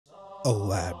A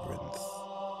labyrinth,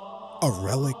 a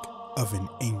relic of an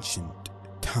ancient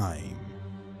time,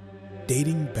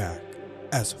 dating back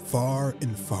as far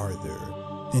and farther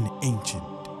than ancient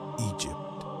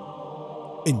Egypt,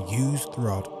 and used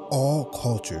throughout all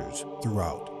cultures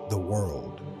throughout the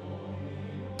world.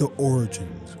 The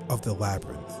origins of the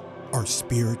labyrinth are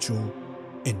spiritual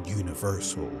and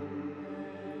universal,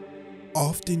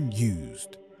 often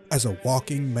used as a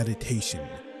walking meditation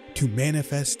to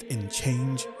manifest and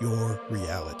change your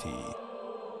reality.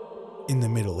 In the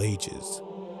Middle Ages,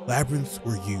 labyrinths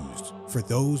were used for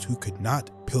those who could not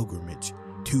pilgrimage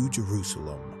to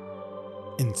Jerusalem.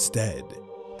 Instead,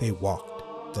 they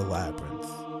walked the labyrinth,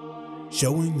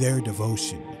 showing their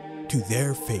devotion to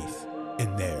their faith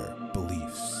and their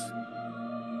beliefs.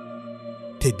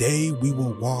 Today, we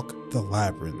will walk the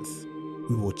labyrinth.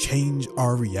 We will change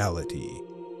our reality,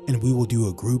 and we will do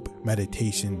a group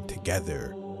meditation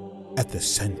together at the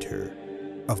center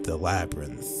of the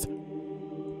labyrinth.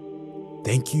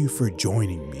 Thank you for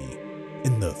joining me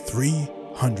in the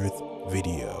 300th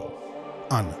video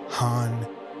on Han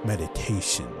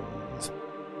Meditations.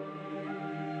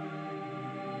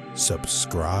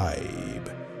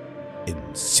 Subscribe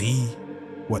and see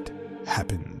what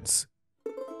happens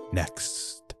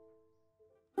next.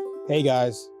 Hey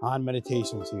guys, Han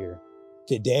Meditations here.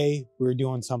 Today we're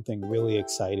doing something really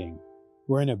exciting.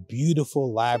 We're in a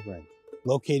beautiful labyrinth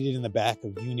located in the back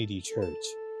of Unity Church.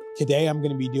 Today I'm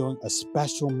going to be doing a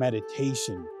special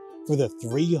meditation for the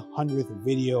 300th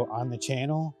video on the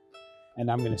channel. And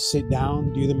I'm going to sit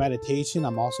down, do the meditation.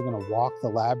 I'm also going to walk the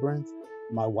labyrinth.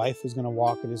 My wife is going to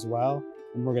walk it as well.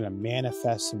 And we're going to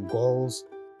manifest some goals.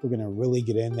 We're going to really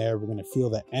get in there. We're going to feel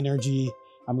the energy.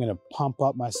 I'm going to pump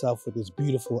up myself with this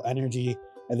beautiful energy.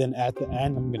 And then at the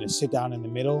end, I'm going to sit down in the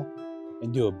middle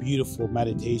and do a beautiful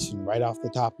meditation right off the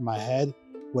top of my head.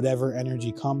 Whatever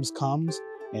energy comes.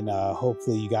 And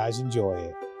hopefully you guys enjoy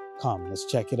it. Come, let's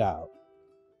check it out.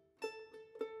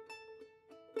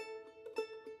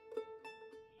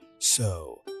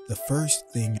 So, the first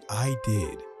thing I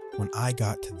did when I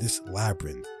got to this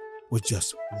labyrinth was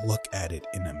just look at it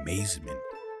in amazement.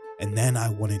 And then I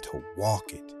wanted to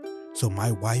walk it. So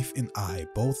my wife and I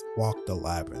both walked the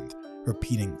labyrinth,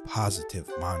 repeating positive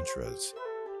mantras.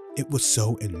 It was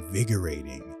so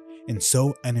invigorating and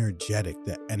so energetic,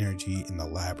 the energy in the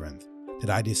labyrinth, that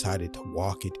I decided to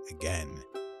walk it again.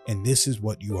 And this is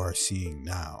what you are seeing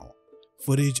now.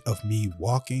 Footage of me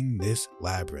walking this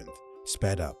labyrinth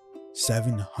sped up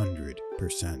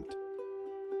 700%.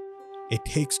 It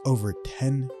takes over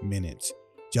 10 minutes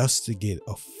just to get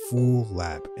a full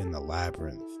lap in the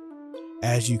labyrinth.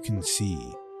 As you can see,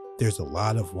 there's a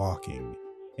lot of walking,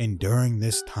 and during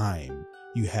this time,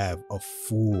 you have a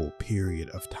full period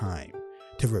of time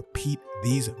to repeat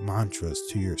these mantras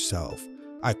to yourself.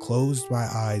 I closed my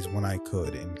eyes when I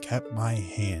could and kept my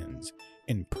hands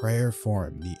in prayer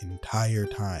form the entire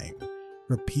time,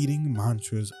 repeating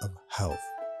mantras of health,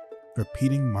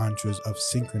 repeating mantras of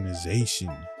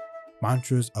synchronization,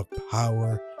 mantras of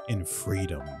power and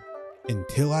freedom,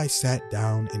 until I sat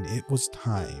down and it was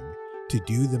time to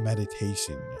do the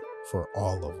meditation for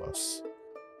all of us.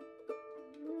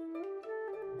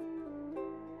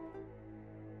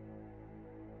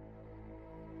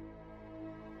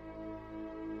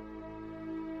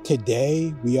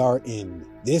 Today we are in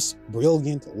this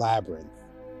brilliant labyrinth,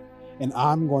 and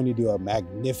I'm going to do a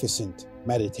magnificent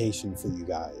meditation for you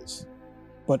guys.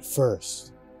 But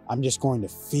first, I'm just going to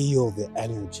feel the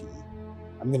energy.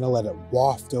 I'm going to let it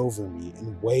waft over me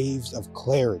in waves of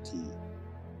clarity,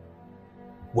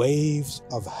 waves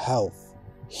of health,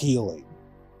 healing,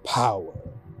 power.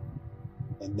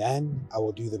 And then I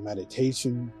will do the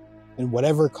meditation, and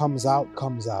whatever comes out,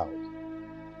 comes out.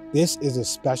 This is a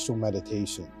special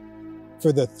meditation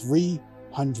for the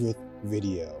 300th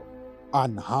video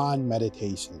on Han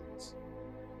Meditations.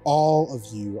 All of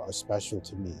you are special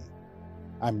to me.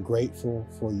 I'm grateful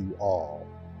for you all.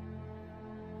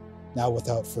 Now,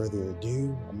 without further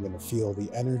ado, I'm going to feel the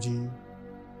energy.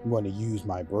 I'm going to use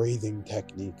my breathing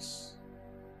techniques.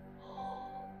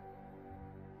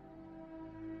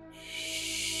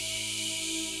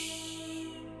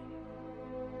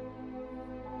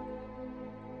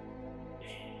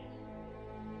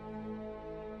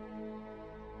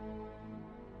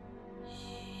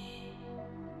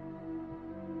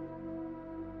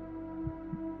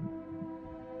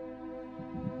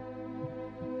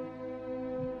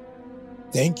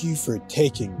 Thank you for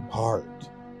taking part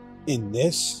in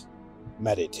this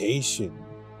meditation.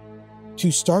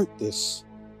 To start this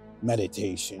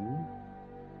meditation,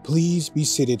 please be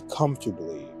seated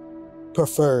comfortably,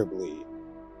 preferably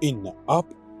in the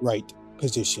upright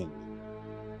position,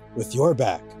 with your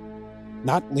back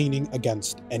not leaning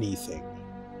against anything.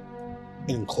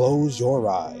 And close your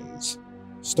eyes,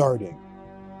 starting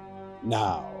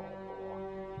now.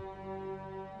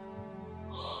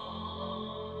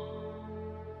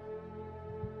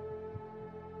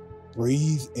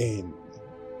 Breathe in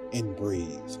and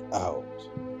breathe out.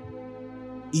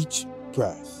 Each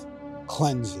breath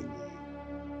cleansing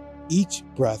you, each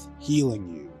breath healing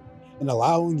you and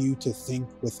allowing you to think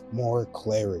with more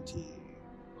clarity.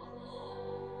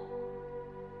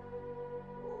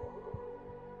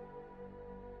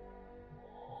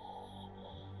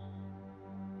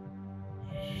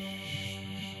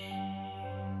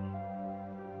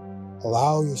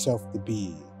 Allow yourself to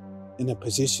be in a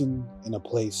position, in a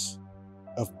place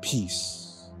of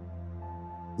peace.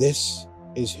 This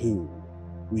is who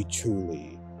we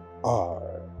truly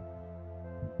are.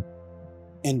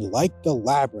 And like the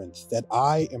labyrinth that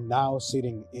I am now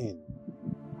sitting in,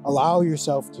 allow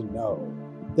yourself to know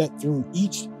that through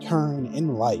each turn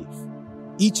in life,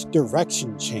 each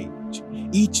direction change,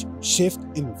 each shift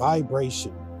in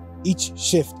vibration, each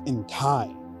shift in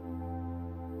time,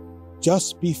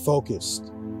 just be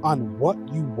focused on what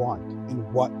you want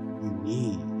and what you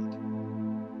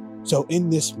need. So in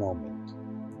this moment,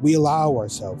 we allow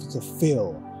ourselves to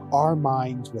fill our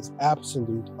minds with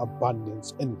absolute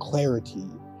abundance and clarity,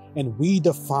 and we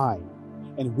define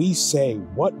and we say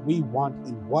what we want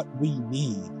and what we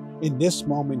need in this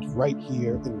moment right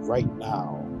here and right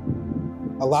now.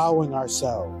 Allowing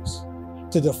ourselves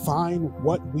to define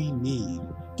what we need,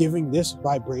 giving this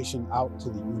vibration out to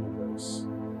the universe.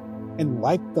 And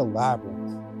like the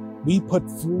labyrinth, we put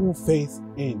full faith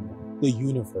in the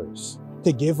universe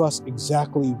to give us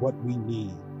exactly what we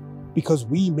need, because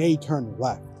we may turn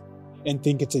left and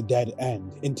think it's a dead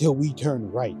end until we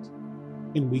turn right.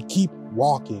 And we keep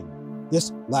walking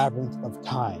this labyrinth of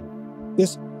time,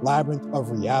 this labyrinth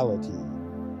of reality,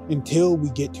 until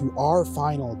we get to our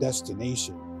final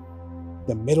destination,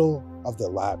 the middle of the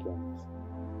labyrinth,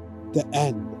 the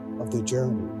end of the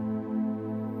journey.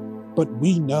 But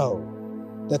we know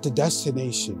that the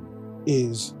destination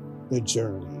is the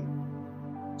journey.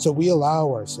 So we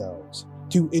allow ourselves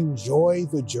to enjoy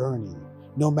the journey,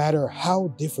 no matter how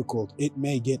difficult it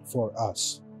may get for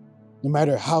us, no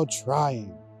matter how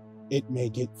trying it may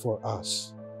get for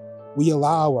us. We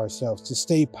allow ourselves to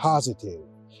stay positive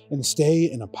and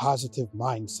stay in a positive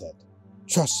mindset,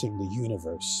 trusting the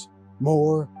universe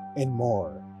more and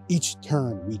more. Each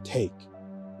turn we take,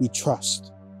 we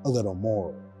trust a little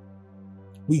more.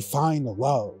 We find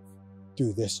love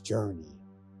through this journey.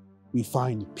 We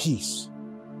find peace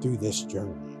through this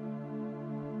journey.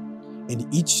 And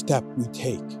each step we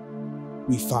take,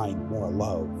 we find more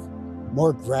love,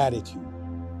 more gratitude,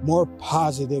 more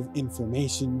positive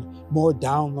information, more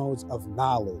downloads of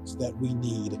knowledge that we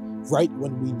need right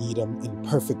when we need them in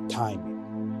perfect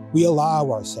timing. We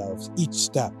allow ourselves each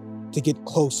step to get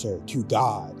closer to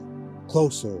God,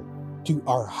 closer to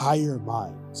our higher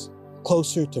minds,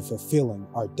 closer to fulfilling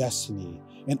our destiny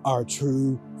and our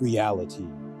true reality.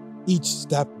 Each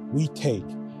step we take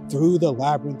through the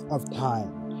labyrinth of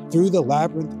time, through the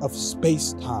labyrinth of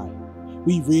space-time,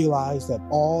 we realize that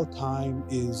all time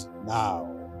is now.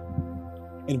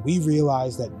 And we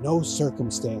realize that no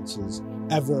circumstances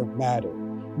ever matter.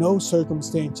 No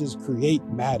circumstances create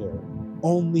matter.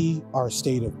 Only our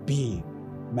state of being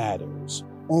matters.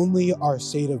 Only our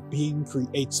state of being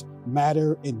creates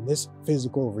matter in this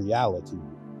physical reality.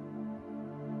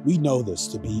 We know this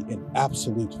to be an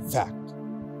absolute fact.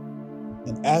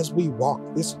 And as we walk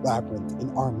this labyrinth in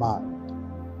our mind,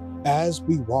 as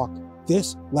we walk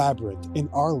this labyrinth in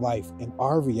our life, in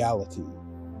our reality,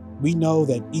 we know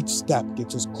that each step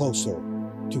gets us closer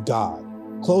to God,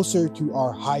 closer to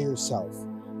our higher self,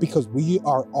 because we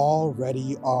are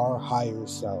already our higher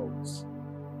selves.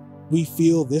 We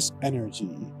feel this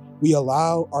energy. We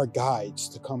allow our guides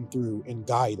to come through and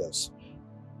guide us,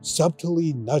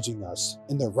 subtly nudging us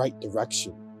in the right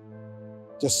direction,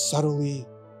 just subtly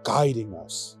guiding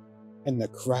us in the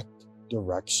correct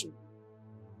direction.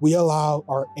 We allow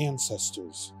our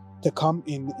ancestors to come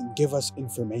in and give us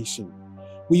information.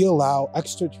 We allow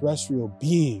extraterrestrial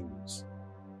beings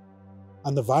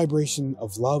on the vibration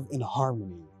of love and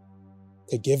harmony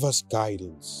to give us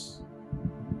guidance.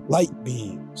 Light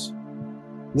beings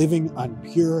living on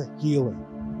pure healing,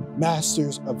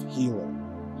 masters of healing,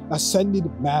 ascended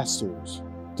masters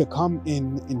to come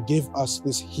in and give us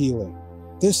this healing,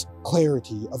 this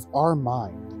clarity of our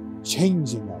mind,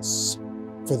 changing us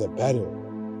for the better.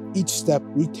 Each step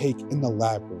we take in the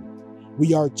labyrinth,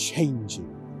 we are changing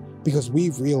because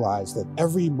we've realized that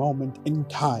every moment in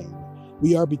time,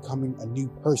 we are becoming a new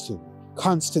person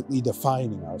constantly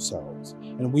defining ourselves,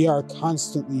 and we are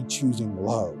constantly choosing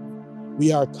love.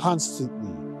 We are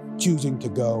constantly choosing to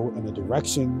go in a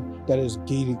direction that is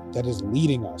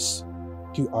leading us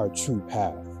to our true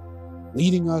path,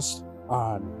 leading us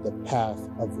on the path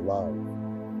of love,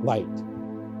 light,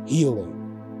 healing,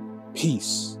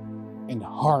 peace, and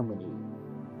harmony.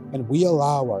 And we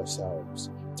allow ourselves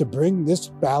to bring this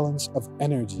balance of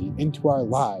energy into our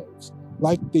lives,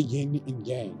 like the yin and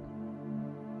yang,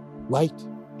 light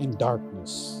and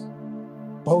darkness,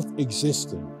 both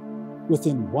existing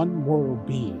within one mortal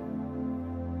being.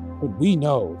 But we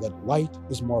know that light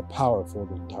is more powerful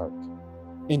than dark,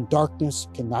 and darkness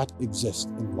cannot exist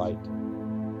in light.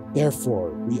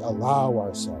 Therefore, we allow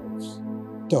ourselves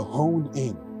to hone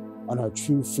in on our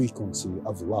true frequency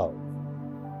of love.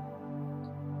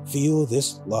 Feel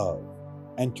this love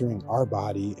entering our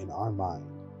body and our mind,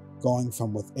 going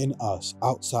from within us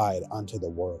outside onto the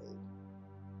world.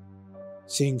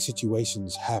 Seeing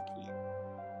situations happening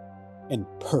in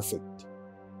perfect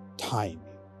timing.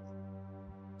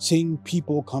 Seeing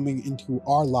people coming into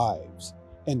our lives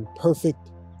in perfect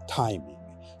timing.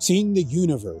 Seeing the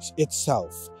universe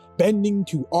itself bending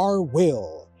to our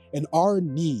will and our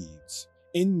needs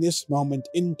in this moment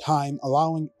in time,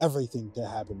 allowing everything to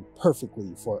happen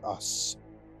perfectly for us.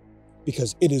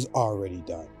 Because it is already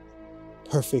done.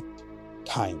 Perfect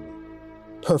timing.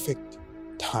 Perfect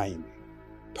timing.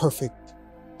 Perfect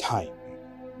timing.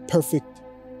 Perfect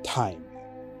timing.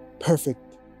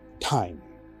 Perfect timing.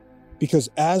 Because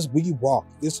as we walk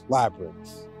this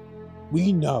labyrinth,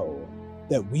 we know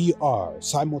that we are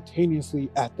simultaneously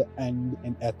at the end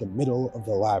and at the middle of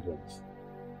the labyrinth,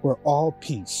 where all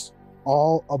peace,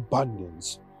 all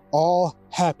abundance, all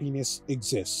happiness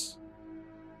exists.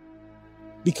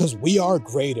 Because we are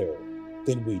greater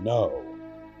than we know.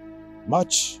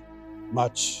 Much,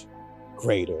 much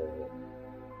greater.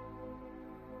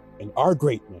 And our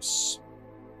greatness,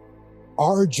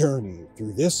 our journey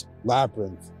through this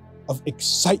labyrinth of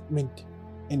excitement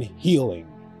and healing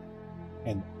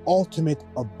and ultimate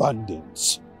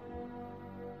abundance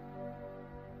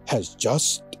has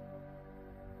just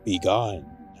begun.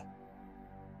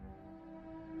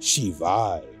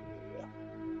 Shivai.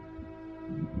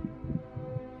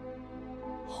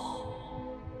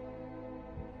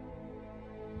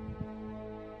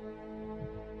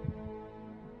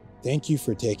 Thank you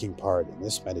for taking part in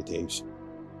this meditation.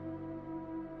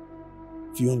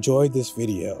 If you enjoyed this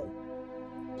video,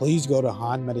 please go to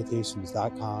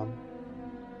hanmeditations.com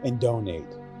and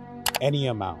donate any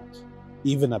amount.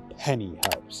 Even a penny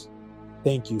helps.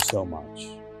 Thank you so much.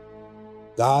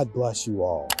 God bless you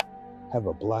all. Have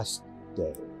a blessed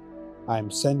day. I am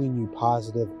sending you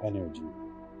positive energy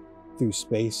through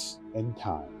space and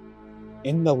time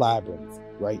in the labyrinth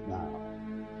right now.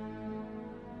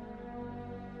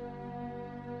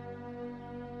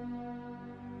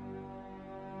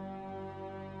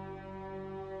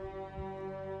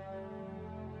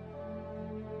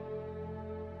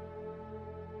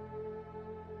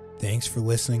 Thanks for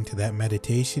listening to that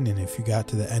meditation, and if you got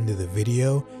to the end of the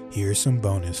video, here's some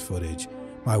bonus footage.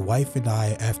 My wife and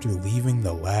I, after leaving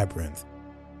the labyrinth,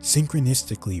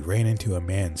 synchronistically ran into a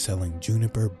man selling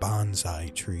juniper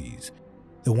bonsai trees.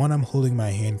 The one I'm holding in my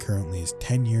hand currently is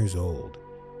 10 years old.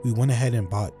 We went ahead and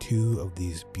bought 2 of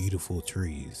these beautiful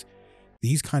trees.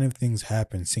 These kind of things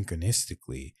happen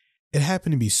synchronistically. It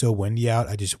happened to be so windy out,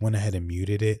 I just went ahead and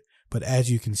muted it, but as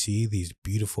you can see, these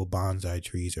beautiful bonsai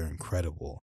trees are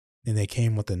incredible. And they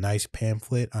came with a nice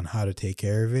pamphlet on how to take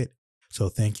care of it. So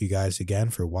thank you guys again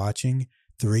for watching.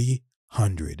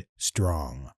 300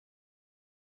 strong.